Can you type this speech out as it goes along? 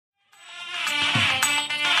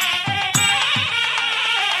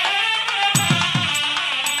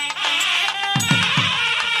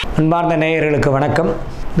அன்பார்ந்த நேயர்களுக்கு வணக்கம்.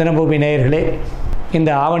 தினபூமி நேயர்களே, இந்த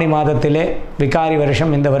ஆவணி மாதத்திலே விகாரி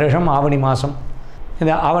வருஷம், இந்த வருஷம் ஆவணி மாதம்.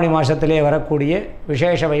 இந்த ஆவணி மாதத்திலே வரக்கூடிய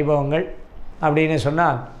விசேஷ வைபவங்கள் அப்படின்னு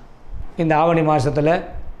சொன்னால், இந்த ஆவணி மாதத்தில்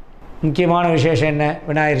முக்கியமான விசேஷம் என்ன?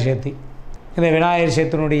 விநாயகர் சதுர்த்தி. இந்த விநாயகர்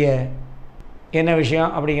சதுர்த்தியினுடைய என்ன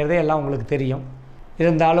விஷயம் அப்படிங்கிறதே எல்லாம் உங்களுக்கு தெரியும்.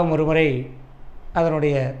 இருந்தாலும் ஒரு முறை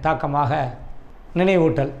அதனுடைய தாக்கமாக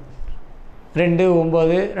நினைவூட்டல்.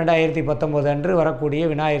 2/9/2019 அன்று வரக்கூடிய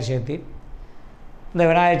விநாயகர் சதுர்த்தி. இந்த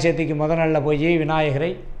விநாயகர் சதுர்த்திக்கு முதல் நாளில் போய் விநாயகரை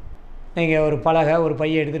நீங்கள் ஒரு பலகை, ஒரு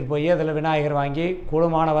பையை எடுத்துகிட்டு போய் அதில் விநாயகர் வாங்கி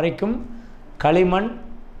கூடுமான வரைக்கும் களிமண்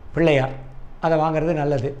பிள்ளையார் அதை வாங்கிறது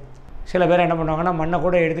நல்லது. சில பேர் என்ன பண்ணுவாங்கன்னா, மண்ணை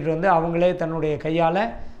கூட எடுத்துகிட்டு வந்து அவங்களே தன்னுடைய கையால்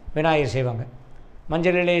விநாயகர் செய்வாங்க.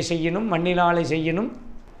 மஞ்சளிலே செய்யணும், மண்ணினாலே செய்யணும்.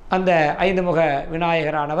 அந்த 5 முக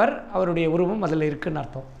விநாயகரானவர் அவருடைய உருவம் அதில் இருக்குதுன்னு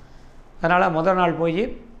அர்த்தம். அதனால் முதல் நாள் போய்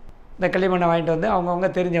இந்த களிமண்ணை வாங்கிட்டு வந்து அவங்கவுங்க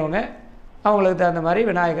தெரிஞ்சவங்க அவங்களுக்கு தகுந்த மாதிரி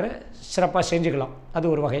விநாயகரை சிறப்பாக செஞ்சுக்கலாம். அது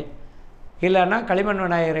ஒரு வகை. இல்லைன்னா களிமண்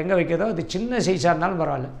விநாயகர் எங்கே வைக்கிறதோ அது சின்ன சைஸாக இருந்தாலும்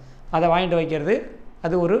பரவாயில்ல, அதை வாங்கிட்டு வைக்கிறது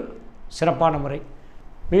அது ஒரு சிறப்பான முறை.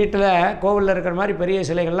 வீட்டில் கோவிலில் இருக்கிற மாதிரி பெரிய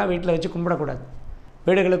சிலைகள்லாம் வீட்டில் வச்சு கும்பிடக்கூடாது.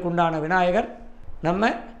 வீடுகளுக்கு உண்டான விநாயகர் நம்ம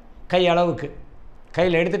கை அளவுக்கு,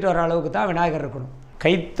 கையில் எடுத்துகிட்டு வர அளவுக்கு தான் விநாயகர் இருக்கணும்.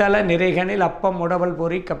 கைத்தல நிறைகனில் அப்பம் உடவல்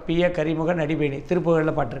பொறி கப்பிய கரிமுக நடிபேணி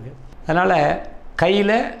திருப்புகளில் பாட்டிருக்கு. அதனால்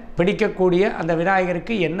கையில் பிடிக்கக்கூடிய அந்த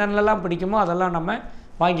விநாயகருக்கு என்னென்னலாம் பிடிக்குமோ அதெல்லாம் நம்ம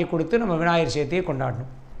வாங்கி கொடுத்து நம்ம விநாயகர் சதுர்த்தியை கொண்டாடணும்.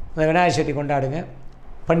 அந்த விநாயகர் சதுர்த்தி கொண்டாடுங்க.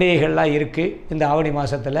 பண்டிகைகள்லாம் இருக்குது இந்த ஆவணி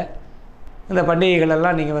மாதத்தில். இந்த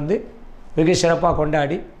பண்டிகைகளெல்லாம் நீங்கள் வெகு சிறப்பாக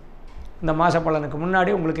கொண்டாடி இந்த மாத பலனுக்கு முன்னாடி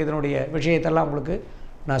உங்களுக்கு இதனுடைய விஷயத்தெல்லாம் உங்களுக்கு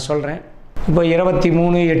நான் சொல்கிறேன். இப்போ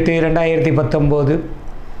 23/8/2019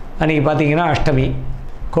 அன்றைக்கி பார்த்திங்கன்னா அஷ்டமி,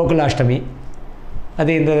 கோகுலாஷ்டமி.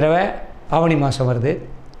 அது இந்த தடவை ஆவணி மாதம் வருது.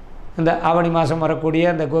 இந்த ஆவணி மாதம் வரக்கூடிய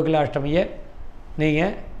அந்த கோகுலாஷ்டமியை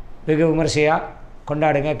நீங்கள் வெகு விமர்சையாக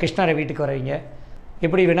கொண்டாடுங்க. கிருஷ்ணரை வீட்டுக்கு வரவீங்க.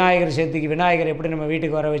 எப்படி விநாயகர் சதுர்த்திக்கு விநாயகர் எப்படி நம்ம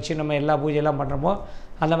வீட்டுக்கு வர வச்சு நம்ம எல்லா பூஜையெல்லாம் பண்ணுறோமோ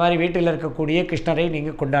அந்த மாதிரி வீட்டில் இருக்கக்கூடிய கிருஷ்ணரை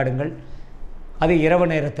நீங்கள் கொண்டாடுங்கள். அது இரவு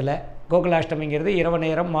நேரத்தில். கோகுலாஷ்டமிங்கிறது இரவு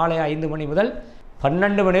நேரம், மாலை 5 மணி முதல்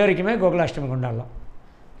 12 மணி வரைக்குமே கோகுலாஷ்டமி கொண்டாடலாம்.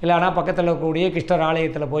 இல்லைனா பக்கத்தில் இருக்கக்கூடிய கிருஷ்ணர்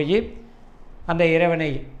ஆலயத்தில் போய் அந்த இறைவனை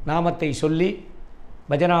நாமத்தை சொல்லி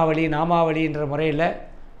பஜனாவளி நாமாவளின்ற முறையில்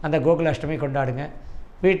அந்த கோகுலாஷ்டமி கொண்டாடுங்க.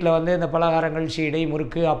 வீட்டில் இந்த பலகாரங்கள், சீடை,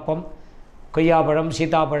 முறுக்கு, அப்பம், கொய்யாப்பழம்,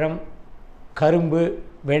 சீதாப்பழம், கரும்பு,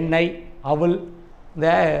 வெண்ணெய், அவுல். இந்த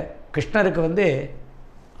கிருஷ்ணருக்கு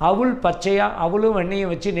அவுல் பச்சையாக அவுளும்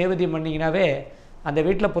வெண்ணையும் வச்சு நைவேத்தியம் பண்ணிங்கனாவே அந்த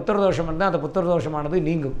வீட்டில் புத்திரதோஷம் இருந்தால் அந்த புத்திரதோஷமானது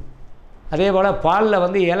நீங்கும். அதே போல்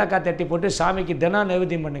பாலில் ஏலக்காய் தட்டி போட்டு சாமிக்கு தினம்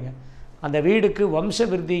நைவேத்தியம் பண்ணுங்கள். அந்த வீடுக்கு வம்ச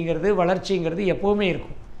விருத்திங்கிறது, வளர்ச்சிங்கிறது எப்போவுமே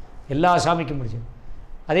இருக்கும், எல்லா சாமிக்கும் முடிஞ்சது.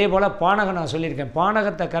 அதே போல் பானகம் நான் சொல்லியிருக்கேன்.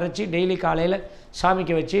 பானகத்தை கரைச்சி டெய்லி காலையில்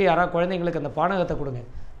சாமிக்கு வச்சு யாராவது குழந்தைங்களுக்கு அந்த பானகத்தை கொடுங்க.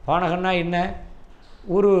 பானகம்னா என்ன?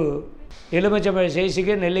 ஒரு எலுமிச்சம்பழம்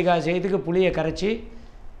சைஸுக்கு, நெல்லிக்காய் சைஸுக்கு புளியை கரைச்சி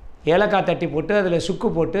ஏலக்காய் தட்டி போட்டு அதில் சுக்கு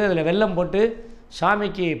போட்டு அதில் வெல்லம் போட்டு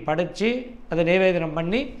சாமிக்கு படைச்சி அதை நைவேத்தியம்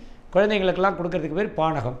பண்ணி குழந்தைங்களுக்கெல்லாம் கொடுக்கறதுக்கு பேர்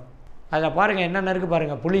பானகம். அதில் பாருங்கள் என்னென்ன இருக்குது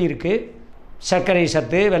பாருங்கள். புளி இருக்குது, சர்க்கரை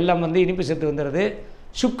சத்து, வெல்லம் இனிப்பு சத்து வந்துடுது,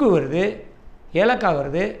 சுக்கு வருது, ஏலக்காய்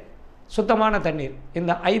வருது, சுத்தமான தண்ணீர்.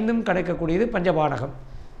 இந்த 5ம் கிடைக்கக்கூடியது பஞ்சபானகம்,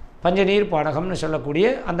 பஞ்சநீர் பானகம்னு சொல்லக்கூடிய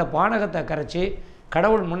அந்த பானகத்தை கரைச்சி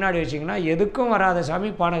கடவுள் முன்னாடி வச்சிங்கன்னா எதுக்கும் வராத சாமி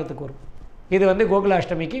பானகத்துக்கு வரும். இது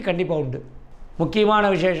கோகுலாஷ்டமிக்கு கண்டிப்பாக உண்டு. முக்கியமான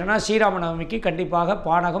விசேஷம்னா ஸ்ரீராமநவமிக்கு கண்டிப்பாக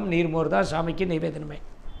பானகம், நீர்மோர் தான் சாமிக்கு நைவேத்தியமே.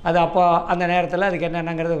 அது அப்போ அந்த நேரத்தில் அதுக்கு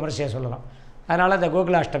என்னென்னங்கிறது விமர்சையாக சொல்லலாம். அதனால் அந்த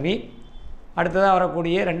கோகுலாஷ்டமி. அடுத்ததாக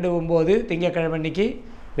வரக்கூடிய 2/9 திங்கட்கிழமை அன்றைக்கி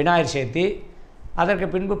விநாயகர் சதுர்த்தி. அதற்கு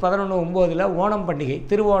பின்பு 11/9 ஓணம் பண்டிகை,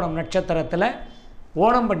 திருவோணம் நட்சத்திரத்தில்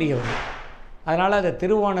ஓணம் பண்டிகை வருது. அதனால் அந்த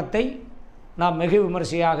திருவோணத்தை நாம் வெகு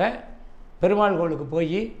விமர்சையாக பெருமாள் கோவிலுக்கு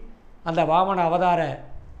போய் அந்த வாமன அவதார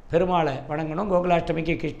பெருமாளை வணங்கணும்.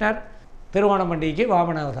 கோகுலாஷ்டமிக்கு கிருஷ்ணர், திருவோணம் பண்டிகைக்கு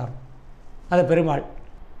வாமன அவதாரம், அது பெருமாள்.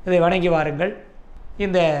 இதை வணங்கி வாருங்கள்.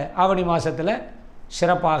 இந்த ஆவணி மாதத்தில்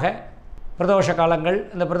சிறப்பாக பிரதோஷ காலங்கள்,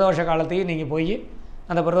 அந்த பிரதோஷ காலத்தையும் நீங்கள் போய்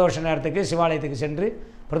அந்த பிரதோஷ நேரத்துக்கு சிவாலயத்துக்கு சென்று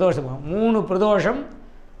பிரதோஷம் 3 பிரதோஷம்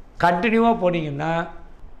கண்டினியூவாக போனீங்கன்னா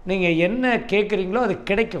நீங்கள் என்ன கேட்குறீங்களோ அது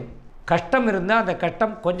கிடைக்கும். கஷ்டம் இருந்தால் அந்த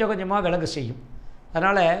கஷ்டம் கொஞ்சம் கொஞ்சமாக விலக செய்யும்.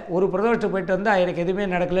 அதனால் ஒரு பிரதோஷத்துக்கு போய்ட்டு வந்தால் எனக்கு எதுவுமே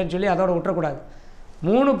நடக்கலைன்னு சொல்லி அதோடு விட்டுறக்கூடாது.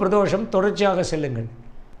 3 பிரதோஷம் தொடர்ச்சியாக செல்லுங்கள்.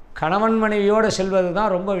 கணவன் மனைவியோடு செல்வது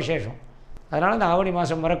தான் ரொம்ப விசேஷம். அதனால் இந்த ஆவணி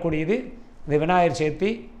மாதம் வரக்கூடியது இந்த விநாயகர்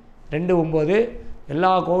சதுர்த்தி 2/9.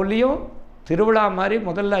 எல்லா கோவில்லையும் திருவிழா மாதிரி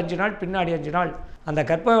முதல்ல 5 நாள், பின்னாடி 5 நாள் அந்த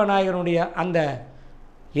கற்ப விநாயகனுடைய அந்த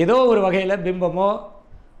ஏதோ ஒரு வகையில் பிம்பமோ,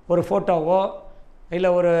 ஒரு ஃபோட்டோவோ, இல்லை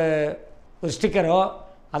ஒரு ஸ்டிக்கரோ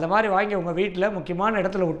அந்த மாதிரி வாங்கி உங்கள் வீட்டில் முக்கியமான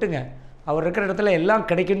இடத்துல விட்டுங்க. அவர் இருக்கிற இடத்துல எல்லாம்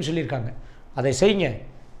கிடைக்குன்னு சொல்லியிருக்காங்க. அதை செய்யுங்க.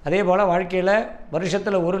 அதே போல் வாழ்க்கையில்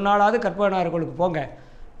வருஷத்தில் ஒரு நாளாவது கற்பகனார் கோயிலுக்கு போங்க.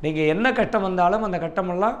 நீங்கள் என்ன கஷ்டம் வந்தாலும் அந்த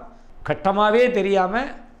கஷ்டமெல்லாம் கஷ்டமாகவே தெரியாமல்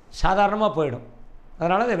சாதாரணமாக போயிடும்.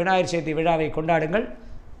 அதனால் இந்த விநாயகர் சதுர்த்தி விழாவை கொண்டாடுங்கள்.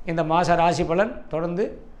 இந்த மாத ராசி பலன் தொடர்ந்து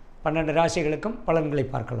 12 ராசிகளுக்கும் பலன்களை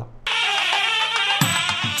பார்க்கலாம்.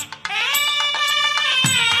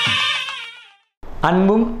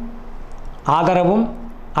 அன்பும் ஆதரவும்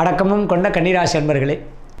அடக்கமும் கொண்ட கன்னிராசி அன்பர்களே,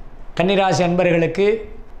 கன்னிராசி அன்பர்களுக்கு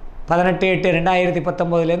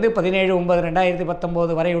 18/8/2019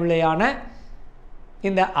 17/9/2019 வரை உள்ளேயான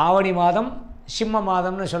இந்த ஆவணி மாதம் சிம்ம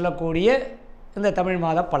மாதம்னு சொல்லக்கூடிய இந்த தமிழ்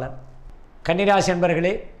மாத பலன். கன்னிராசி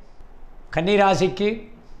அன்பர்களே, கன்னிராசிக்கு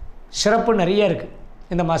சிறப்பு நிறைய இருக்குது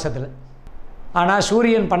இந்த மாதத்தில். ஆனால்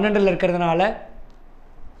சூரியன் 12ல் இருக்கிறதுனால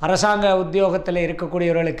அரசாங்க உத்தியோகத்தில்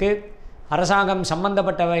இருக்கக்கூடியவர்களுக்கு, அரசாங்கம்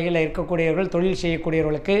சம்பந்தப்பட்ட வகையில் இருக்கக்கூடியவர்கள், தொழில்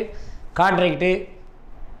செய்யக்கூடியவர்களுக்கு, கான்ட்ராக்டு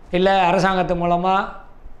இல்லை அரசாங்கத்து மூலமாக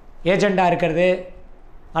ஏஜெண்டாக இருக்கிறது,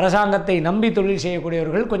 அரசாங்கத்தை நம்பி தொழில்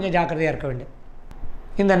செய்யக்கூடியவர்கள் கொஞ்சம் ஜாக்கிரதையாக இருக்க வேண்டும்.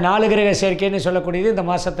 இந்த 4 கிரக சேர்க்கைன்னு சொல்லக்கூடியது இந்த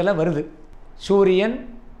மாதத்தில் வருது. சூரியன்,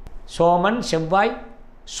 சோமன், செவ்வாய்,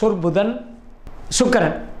 புதன்,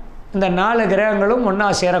 சுக்கிரன், இந்த 4 கிரகங்களும் ஒன்றா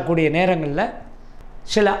சேரக்கூடிய நேரங்களில்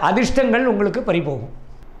சில அதிர்ஷ்டங்கள் உங்களுக்கு பறிபோகும்.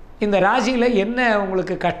 இந்த ராசியில் என்ன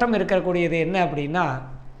உங்களுக்கு கஷ்டம் இருக்கக்கூடியது என்ன அப்படின்னா,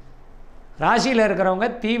 ராசியில் இருக்கிறவங்க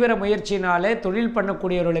தீவிர முயற்சினாலே தொழில்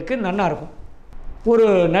பண்ணக்கூடியவர்களுக்கு நல்லா இருக்கும். ஒரு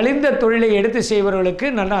நலிந்த தொழிலை எடுத்து செய்பவர்களுக்கு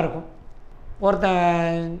நல்லா இருக்கும்.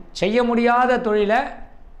 ஒருத்தன் செய்ய முடியாத தொழிலை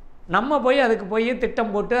நம்ம அதுக்கு போய்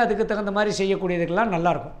திட்டம் போட்டு அதுக்கு தகுந்த மாதிரி செய்யக்கூடியதுக்கெல்லாம்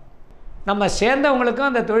நல்லாயிருக்கும். நம்ம சேர்ந்தவங்களுக்கும்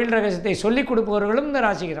அந்த தொழில் ரகசியத்தை சொல்லிக் கொடுப்பவர்களும் இந்த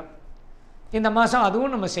ராசிக்கிறோம். இந்த மாதம்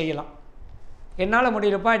அதுவும் நம்ம செய்யலாம். என்னால்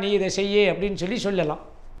முடியலப்பா நீ இதை செய்ய அப்படின்னு சொல்லலாம்.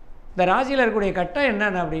 இந்த ராசியில் இருக்கக்கூடிய கட்டம்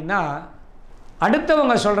என்னென்ன அப்படின்னா,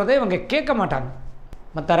 அடுத்தவங்க சொல்கிறத இவங்க கேட்க மாட்டாங்க.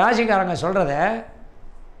 மற்ற ராசிக்காரங்க சொல்கிறத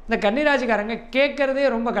இந்த கன்னிராசிக்காரங்க கேட்குறதே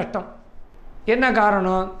ரொம்ப கஷ்டம். என்ன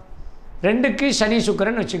காரணம்? 2க்கு சனி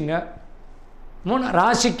சுக்கிரன் வச்சுங்க. 3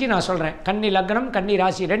 ராசிக்கு நான் சொல்கிறேன், கன்னி லக்னம் கன்னி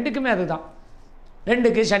ராசி 2க்குமே அதுதான்.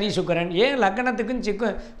 2க்கு சனி சுக்கிரன். ஏன் லக்னத்துக்கும்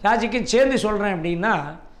ராசிக்கும் சேர்ந்து சொல்கிறேன் அப்படின்னா,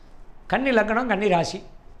 கன்னி லக்னம் கன்னி ராசி.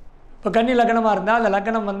 இப்போ கன்னி லக்னமாக இருந்தால் அந்த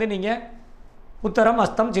லக்னம் நீங்கள் உத்தரம்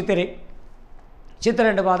அஸ்தம் சித்திரை, சித்திரை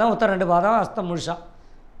 2 பாதம், உத்தரம் 2 பாதம், அஸ்தம் முழுசா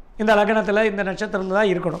இந்த லக்னத்தில் இந்த நட்சத்திரம்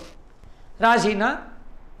தான் இருக்கணும். ராசினா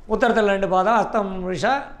உத்தரத்தில் 2 பாதம், அஸ்தம்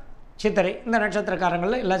முழுசா, சித்திரை இந்த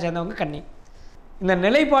நட்சத்திரக்காரங்களில் எல்லாம் சேர்ந்தவங்க கன்னி. இந்த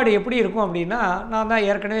நிலைப்பாடு எப்படி இருக்கும் அப்படின்னா, நான் தான்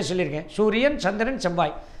ஏற்கனவே சொல்லியிருக்கேன், சூரியன், சந்திரன்,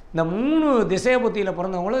 செவ்வாய் இந்த 3 திசை புத்தியில்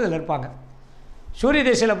பிறந்தவங்களும் இதில் இருப்பாங்க. சூரிய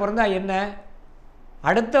திசையில் பிறந்தால் என்ன?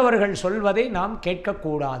 அடுத்தவர்கள் சொல்வதை நாம்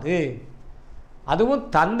கேட்கக்கூடாது. அதுவும்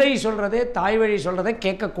தந்தை சொல்கிறதே, தாய் வழி சொல்கிறதை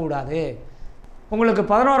கேட்கக்கூடாது. உங்களுக்கு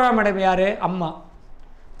 11ஆம் இடம் யார்? அம்மா.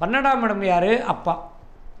 12ஆம் இடம் யார்? அப்பா.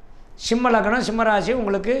 சிம்ம லக்னம் சிம்மராசி,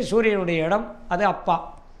 உங்களுக்கு சூரியனுடைய இடம் அது அப்பா.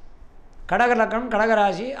 கடக லக்னம்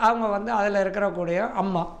கடகராசி, அவங்க அதில் இருக்கிறக்கூடிய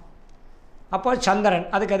அம்மா. அப்போ சந்திரன்,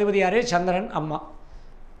 அதுக்கு அதிபதி யார்? சந்திரன், அம்மா.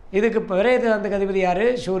 இதுக்கு விரயத்துக்கு அதிபதி யார்?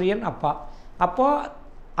 சூரியன், அப்பா. அப்போது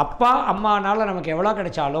அப்பா அம்மானால் நமக்கு எவ்வளோ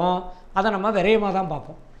கிடைச்சாலும் அதை நம்ம விரயமாக தான்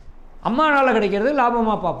பார்ப்போம். அம்மானால் கிடைக்கிறது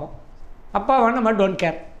லாபமாக பார்ப்போம். அப்பாவை நம்ம டோன்ட்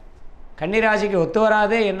கேர். கன்னிராசிக்கு ஒத்து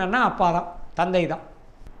வராதே என்னென்னா அப்பா தான், தந்தை தான்.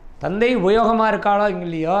 தந்தை உபயோகமாக இருக்காளோ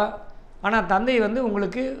இல்லையோ, ஆனால் தந்தை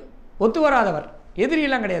உங்களுக்கு ஒத்து வராதவர்,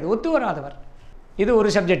 எதிரியெல்லாம் கிடையாது, ஒத்து வராதவர். இது ஒரு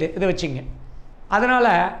சப்ஜெக்டு, இதை வச்சுங்க.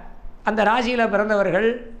 அதனால் அந்த ராசியில் பிறந்தவர்கள்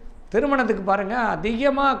திருமணத்துக்கு பாருங்கள்,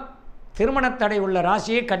 அதிகமாக திருமணத்தடை உள்ள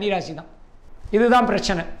ராசியே கன்னிராசி தான். இதுதான்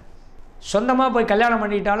பிரச்சனை. சொந்தமாக போய் கல்யாணம்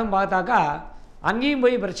பண்ணிட்டாலும் பார்த்தாக்கா அங்கேயும்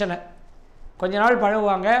போய் பிரச்சனை. கொஞ்ச நாள்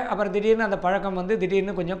பழகுவாங்க, அப்புறம் திடீர்னு அந்த பழக்கம்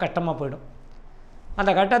திடீர்னு கொஞ்சம் கஷ்டமாக போயிடும்.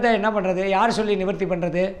 அந்த கட்டத்தை என்ன பண்ணுறது? யார் சொல்லி நிவர்த்தி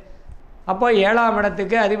பண்ணுறது? அப்போ 7ஆம்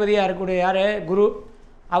இடத்துக்கு அதிபதியாக இருக்கக்கூடிய யார்? குரு.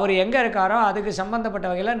 அவர் எங்கே இருக்காரோ அதுக்கு சம்மந்தப்பட்ட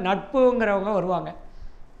வகையில் நட்புங்கிறவங்க வருவாங்க.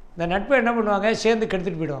 இந்த நட்பு என்ன பண்ணுவாங்க? சேர்ந்து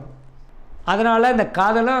கெடுத்துட்டு போயிடுவாங்க. அதனால் இந்த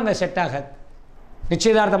காதலும் அங்கே செட் ஆகாது.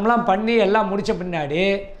 நிச்சயதார்த்தம்லாம் பண்ணி எல்லாம் முடித்த பின்னாடி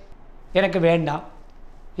எனக்கு வேண்டாம்,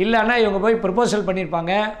 இல்லைன்னா இவங்க போய் ப்ரப்போசல்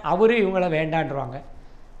பண்ணியிருப்பாங்க, அவரு இவங்கள வேண்டான்றாங்க.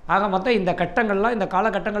 ஆக மொத்தம் இந்த கட்டங்கள்லாம் இந்த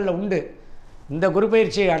காலகட்டங்களில் உண்டு. இந்த குரு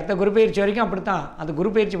பயிற்சி அடுத்த குரு பயிற்சி வரைக்கும் அப்படி தான். அந்த குரு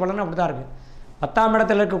பயிற்சி பலனும் அப்படி தான் இருக்குது. 10ஆம்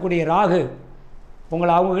இடத்துல இருக்கக்கூடிய ராகு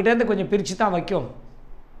உங்களை அவங்ககிட்டேருந்து கொஞ்சம் பிரித்து தான் வைக்கும்.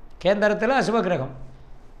 கேந்திரத்தில் அசுப கிரகம்,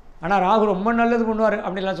 ஆனால் ராகு ரொம்ப நல்லது பண்ணுவார்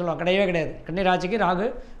அப்படின்லாம் சொல்லுவாங்க. கிடையவே கிடையாது. கன்னிராசிக்கு ராகு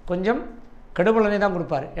கொஞ்சம் கெடுபலனை தான்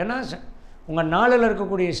கொடுப்பார். ஏன்னா உங்கள் 4ல்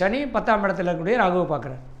இருக்கக்கூடிய சனி 10ஆம் இடத்துல இருக்கக்கூடிய ராகுவை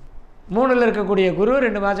பார்க்குறாரு. 3ல் இருக்கக்கூடிய குரு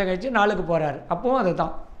 2 மாதம் கழிச்சு 4க்கு போகிறார். அப்போவும் அது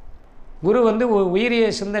தான். குரு உயிரிய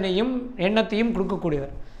சிந்தனையும் எண்ணத்தையும்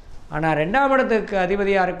கொடுக்கக்கூடியவர். ஆனால் 2ஆம் இடத்துக்கு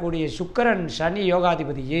அதிபதியாக இருக்கக்கூடிய சுக்கிரன் சனி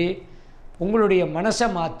யோகாதிபதியை உங்களுடைய மனசை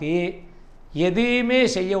மாற்றி எதையுமே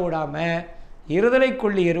செய்ய விடாமல்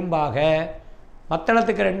இருதலைக்குள்ளி எறும்பாக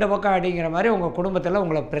மத்தளத்துக்கு 2 பக்கம் அடிங்கிற மாதிரி உங்கள் குடும்பத்தில்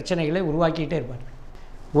உங்களை பிரச்சனைகளை உருவாக்கிட்டே இருப்பார்.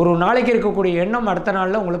 ஒரு நாளைக்கு இருக்கக்கூடிய எண்ணம் அடுத்த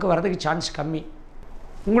நாளில் உங்களுக்கு வரதுக்கு சான்ஸ் கம்மி.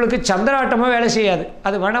 உங்களுக்கு சந்திராட்டமாக வேலை செய்யாது,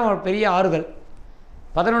 அது வேணால் ஒரு பெரிய ஆறுதல்.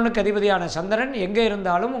 11க்கு அதிபதியான சந்திரன் எங்கே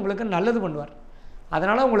இருந்தாலும் உங்களுக்கு நல்லது பண்ணுவார்.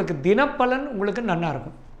 அதனால் உங்களுக்கு தினப்பலன் உங்களுக்கு நன்னா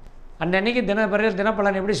இருக்கும். அன்றைக்கி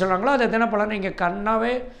தினப்பலன் எப்படி சொல்கிறாங்களோ அந்த தினப்பலன் நீங்கள்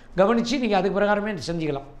கண்ணாவே கவனித்து நீங்கள் அதுக்கு பிரகாரமே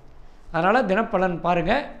செஞ்சுக்கலாம். அதனால் தினப்பலன்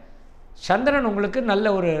பாருங்கள். சந்திரன் உங்களுக்கு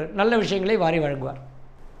நல்ல விஷயங்களை வாரி வழங்குவார்.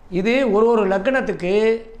 இது ஒரு லக்னத்துக்கு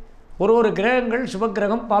ஒரு கிரகங்கள்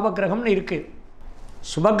சுபக்கிரகம் பாபக்கிரகம்னு இருக்குது.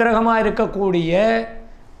 சுபக்கிரகமாக இருக்கக்கூடிய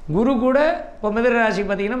குரு கூட இப்போ மிதுன ராசி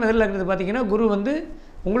பார்த்திங்கன்னா, மிதுன லக்னத்துக்கு பார்த்திங்கன்னா குரு வந்து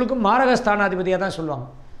உங்களுக்கு மாரகஸ்தானாதிபதியாக தான் சொல்லுவாங்க.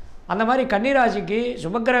 அந்த மாதிரி கன்னிராசிக்கு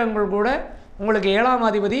சுபக்கிரகங்கள் கூட உங்களுக்கு 7ஆம்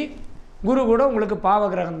அதிபதி குரு கூட உங்களுக்கு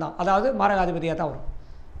பாவகிரகம் தான், அதாவது மாரகாதிபதியாக தான் வரும்.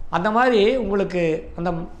 அந்த மாதிரி உங்களுக்கு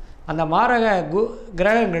அந்த மாரக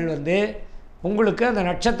கிரகங்கள் வந்து உங்களுக்கு அந்த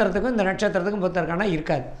நட்சத்திரத்துக்கும் இந்த நட்சத்திரத்துக்கும் பொறுத்தற்கான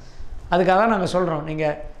இருக்காது. அதுக்காக தான் நாங்கள் சொல்கிறோம்,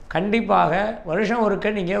 நீங்கள் கண்டிப்பாக வருஷம்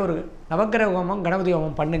ஒருக்க நீங்கள் ஒரு நவக்கிரக ஹோமம் கணபதி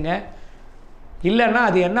ஹோமம் பண்ணுங்கள். இல்லைன்னா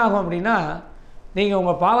அது என்ன ஆகும் அப்படின்னா, நீங்கள்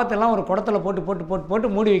உங்கள் பாவத்தெல்லாம் ஒரு குடத்தில் போட்டு போட்டு போட்டு போட்டு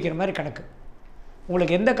மூடி வைக்கிற மாதிரி கணக்கு.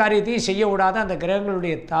 உங்களுக்கு எந்த காரியத்தையும் செய்ய விடாத அந்த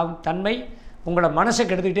கிரகங்களுடைய தன்மை உங்களை மனசை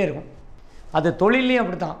கெடுத்துக்கிட்டே இருக்கும். அது தொழிலையும்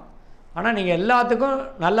அப்படி தான். ஆனால் நீங்கள் எல்லாத்துக்கும்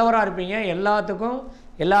நல்லவராக இருப்பீங்க,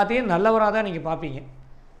 எல்லாத்தையும் நல்லவராக தான் நீங்கள் பார்ப்பீங்க.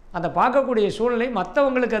 அந்த பார்க்கக்கூடிய சூழ்நிலை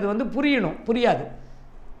மற்றவங்களுக்கு அது வந்து புரியாது.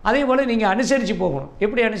 அதே போல் நீங்கள் அனுசரித்து போகணும்.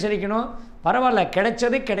 எப்படி அனுசரிக்கணும்? பரவாயில்ல,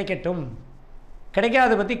 கிடைச்சது கிடைக்கட்டும்,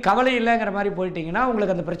 கிடைக்காத பற்றி கவலை இல்லைங்கிற மாதிரி போயிட்டீங்கன்னா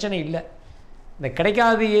உங்களுக்கு அந்த பிரச்சனை இல்லை. இந்த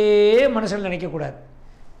கிடைக்காதையே மனசில் நினைக்கக்கூடாது.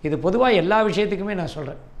 இது பொதுவாக எல்லா விஷயத்துக்குமே நான்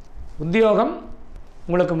சொல்கிறேன். உத்தியோகம்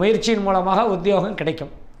உங்களுக்கு முயற்சியின் மூலமாக உத்தியோகம்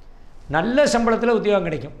கிடைக்கும், நல்ல சம்பளத்தில் உத்தியோகம்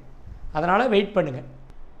கிடைக்கும். அதனால் வெயிட் பண்ணுங்கள்.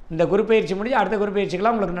 இந்த குரு பயிற்சி முடிஞ்சு அடுத்த குரு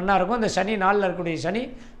பயிற்சிக்கெலாம் உங்களுக்கு நல்லா இருக்கும். இந்த சனி நாளில் இருக்கக்கூடிய சனி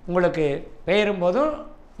உங்களுக்கு பெயரும் போதும்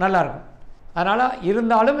நல்லாயிருக்கும். அதனால்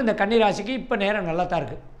இருந்தாலும் இந்த கன்னிராசிக்கு இப்போ நேரம் நல்லா தான்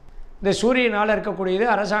இருக்குது. இந்த சூரியனால் இருக்கக்கூடியது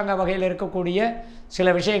அரசாங்க வகையில் இருக்கக்கூடிய சில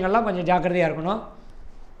விஷயங்கள்லாம் கொஞ்சம் ஜாக்கிரதையாக இருக்கணும்.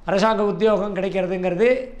 அரசாங்க உத்தியோகம் கிடைக்கிறதுங்கிறது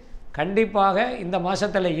கண்டிப்பாக இந்த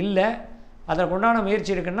மாதத்தில் இல்லை. அதற்குண்டான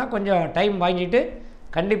முயற்சி இருக்குன்னா கொஞ்சம் டைம் வாங்கிட்டு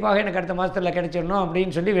கண்டிப்பாக எனக்கு அடுத்த மாதத்தில் கிடைச்சிடணும்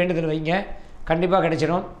அப்படின்னு சொல்லி வேண்டுதல் வைங்க, கண்டிப்பாக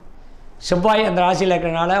கிடைச்சிடும். செவ்வாய் அந்த ராசியில்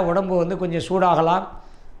இருக்கிறனால உடம்பு வந்து கொஞ்சம் சூடாகலாம்,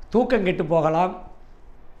 தூக்கம் கெட்டு போகலாம்.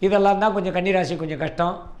 இதெல்லாம் தான் கொஞ்சம் கன்னிராசி கொஞ்சம்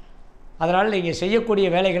கஷ்டம். அதனால் நீங்கள் செய்யக்கூடிய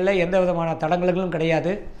வேலைகளில் எந்த விதமான தடங்களும்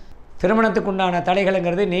கிடையாது. திருமணத்துக்கு உண்டான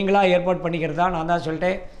தடைகளுங்கிறது நீங்களாக ஏற்பாடு பண்ணிக்கிறது தான். நான் தான்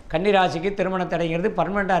சொல்லிட்டேன், கன்னிராசிக்கு திருமண தடைங்கிறது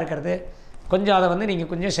பர்மனெண்ட்டாக இருக்கிறது. கொஞ்சம் அதை வந்து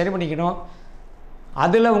நீங்கள் கொஞ்சம் சரி பண்ணிக்கணும்.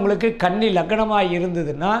 அதில் உங்களுக்கு கன்னி லக்னமாக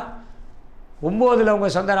இருந்ததுன்னா 9ல்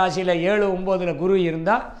உங்கள் சொந்த ராசியில் 7 9ல் குரு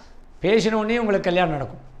இருந்தால் பேசினோடனே உங்களுக்கு கல்யாணம்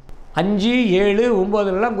நடக்கும். 5 7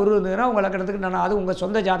 9லலாம் குரு இருந்ததுன்னா உங்கள் லக்னத்துக்கு அது உங்கள்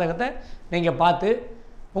சொந்த ஜாதகத்தை நீங்கள் பார்த்து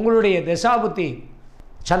உங்களுடைய தசாபுத்தி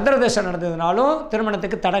சந்திர தசை நடந்ததுனாலும்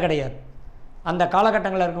திருமணத்துக்கு தடை கிடையாது. அந்த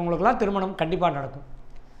காலகட்டங்களில் இருக்கவங்களுக்கெல்லாம் திருமணம் கண்டிப்பாக நடக்கும்.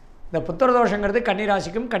 இந்த புத்திரதோஷங்கிறது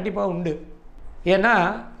கன்னிராசிக்கும் கண்டிப்பாக உண்டு. ஏன்னா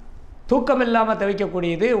தூக்கம் இல்லாமல்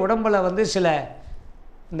தவிக்கக்கூடியது, உடம்பில் வந்து சில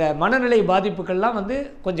இந்த மனநிலை பாதிப்புகள்லாம் வந்து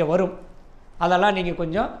கொஞ்சம் வரும். அதெல்லாம் நீங்கள்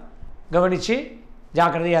கொஞ்சம் கவனித்து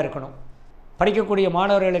ஜாக்கிரதையாக இருக்கணும். படிக்கக்கூடிய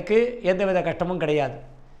மாணவர்களுக்கு எந்தவித கஷ்டமும் கிடையாது.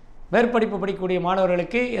 மேற்படிப்பு படிக்கக்கூடிய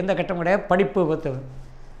மாணவர்களுக்கு எந்த கஷ்டமும் கிடையாது. படிப்பு பொறுத்து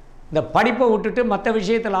இந்த படிப்பை விட்டுட்டு மற்ற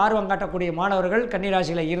விஷயத்தில் ஆர்வம் காட்டக்கூடிய மாணவர்கள்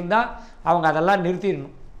கன்னிராசியில் இருந்தால் அவங்க அதெல்லாம்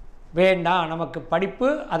நிறுத்திடணும். வேண்டாம், நமக்கு படிப்பு,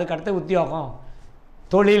 அதுக்கடுத்து உத்தியோகம்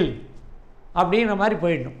தொழில் அப்படிங்கிற மாதிரி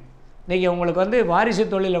போயிடணும். நீங்கள் உங்களுக்கு வந்து வாரிசு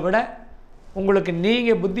தொழிலை விட உங்களுக்கு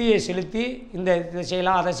நீங்கள் புத்தியை செலுத்தி இதை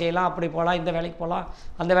செய்யலாம், அதை செய்யலாம், அப்படி போகலாம், இந்த வேலைக்கு போகலாம்,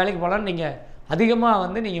 அந்த வேலைக்கு போகலான்னு நீங்கள் அதிகமாக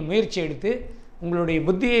வந்து நீங்கள் முயற்சி எடுத்து உங்களுடைய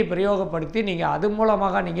புத்தியை பிரயோகப்படுத்தி நீங்கள் அது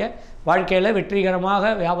மூலமாக நீங்கள் வாழ்க்கையில்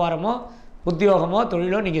வெற்றிகரமாக வியாபாரமோ உத்தியோகமோ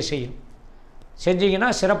தொழிலோ நீங்கள் செய்யணும். செஞ்சீங்கன்னா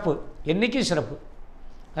சிறப்பு, என்றைக்கும் சிறப்பு.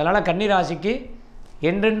 அதனால் கன்னிராசிக்கு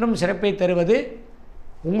என்றென்றும் சிறப்பை தருவது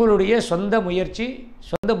உங்களுடைய சொந்த முயற்சி,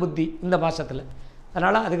 சொந்த புத்தி இந்த மாதத்தில்.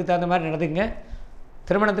 அதனால் அதுக்கு தகுந்த மாதிரி நடந்துங்க.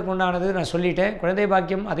 திருமணத்துக்கு உண்டானது நான் சொல்லிட்டேன். குழந்தை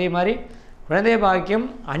பாக்கியம் அதே மாதிரி. குழந்தை பாக்கியம்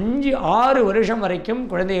 5 6 வருஷம் வரைக்கும்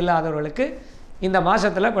குழந்தை இல்லாதவர்களுக்கு இந்த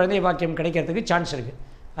மாதத்தில் குழந்தை பாக்கியம் கிடைக்கிறதுக்கு சான்ஸ் இருக்குது.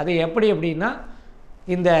 அது எப்படி அப்படின்னா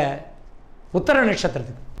இந்த உத்தர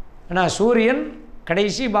நட்சத்திரத்துக்கு. ஏன்னா சூரியன்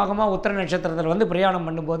கடைசி பாகமாக உத்தர நட்சத்திரத்தில் வந்து பிரயாணம்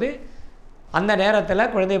பண்ணும்போது அந்த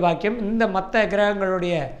நேரத்தில் குழந்தை பாக்கியம் இந்த மற்ற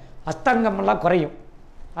கிரகங்களுடைய அஸ்தங்கமெல்லாம் குறையும்.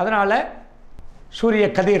 அதனால் சூரிய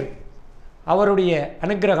கதிர் அவருடைய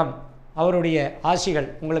அனுக்கிரகம், அவருடைய ஆசிகள்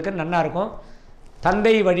உங்களுக்கு நன்னா இருக்கும்.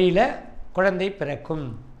 தந்தை வழியில் குழந்தை பிறக்கும்.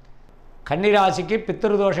 கன்னிராசிக்கு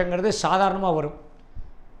பித்திருதோஷங்கிறது சாதாரணமாக வரும்.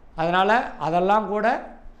 அதனால் அதெல்லாம் கூட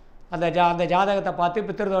அந்த ஜாதகத்தை பார்த்து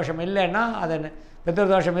பித்திருதோஷம் இல்லைன்னா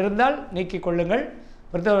பித்திருதோஷம் இருந்தால் நீக்கி கொள்ளுங்கள்.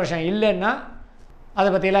 பித்திருதோஷம் இல்லைன்னா அதை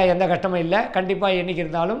பற்றிலாம் எந்த கஷ்டமும் இல்லை. கண்டிப்பாக என்றைக்கு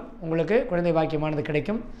இருந்தாலும் உங்களுக்கு குழந்தை பாக்கியமானது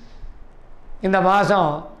கிடைக்கும். இந்த மாதம்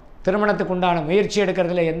திருமணத்துக்கு உண்டான முயற்சி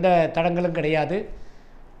எடுக்கிறதுல எந்த தடங்களும் கிடையாது.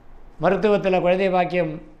 மருத்துவத்தில் குழந்தை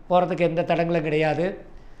பாக்கியம் போகிறதுக்கு எந்த தடங்களும் கிடையாது.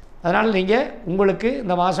 அதனால் நீங்கள் உங்களுக்கு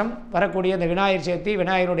இந்த மாதம் வரக்கூடிய இந்த விநாயகர் சதுர்த்தி,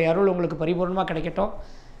 விநாயகருடைய அருள் உங்களுக்கு பரிபூர்ணமாக கிடைக்கட்டும்.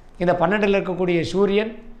 இந்த 12ல் இருக்கக்கூடிய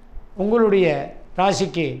சூரியன் உங்களுடைய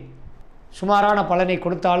ராசிக்கு சுமாரான பலனை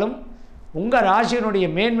கொடுத்தாலும் உங்கள் ராசியினுடைய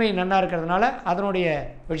மேன்மை நன்னா இருக்கிறதுனால அதனுடைய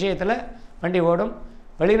விஷயத்தில் வண்டி ஓடும்.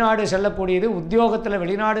 வெளிநாடு செல்லக்கூடியது, உத்தியோகத்தில்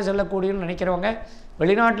வெளிநாடு செல்லக்கூடியன்னு நினைக்கிறவங்க,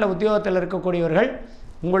 வெளிநாட்டில் உத்தியோகத்தில் இருக்கக்கூடியவர்கள்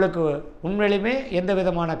உங்களுக்கு உண்மையிலுமே எந்த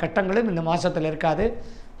விதமான கட்டங்களும் இந்த மாதத்தில் இருக்காது.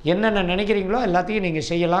 என்னென்ன நினைக்கிறீங்களோ எல்லாத்தையும் நீங்கள்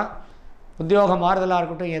செய்யலாம். உத்தியோகம் மாறுதலாக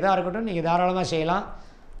இருக்கட்டும், எதாக இருக்கட்டும், நீங்கள் தாராளமாக செய்யலாம்.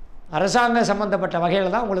 அரசாங்க சம்மந்தப்பட்ட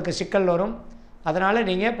வகையில் தான் உங்களுக்கு சிக்கல் வரும். அதனால்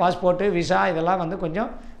நீங்கள் பாஸ்போர்ட்டு, விசா இதெல்லாம் வந்து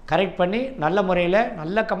கொஞ்சம் கரெக்ட் பண்ணி நல்ல முறையில்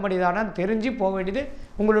நல்ல கம்பெனி தானே தெரிஞ்சு போக வேண்டியது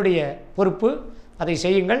உங்களுடைய பொறுப்பு. அதை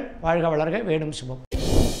செய்யுங்கள். வாழ்க வளர்க. வேணும் சுபம்.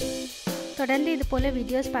 தொடர்ந்து இது போல்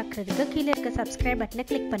வீடியோஸ் பார்க்குறதுக்கு கீழே இருக்க சப்ஸ்கிரைப் பட்டனை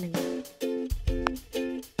கிளிக் பண்ணுங்கள்.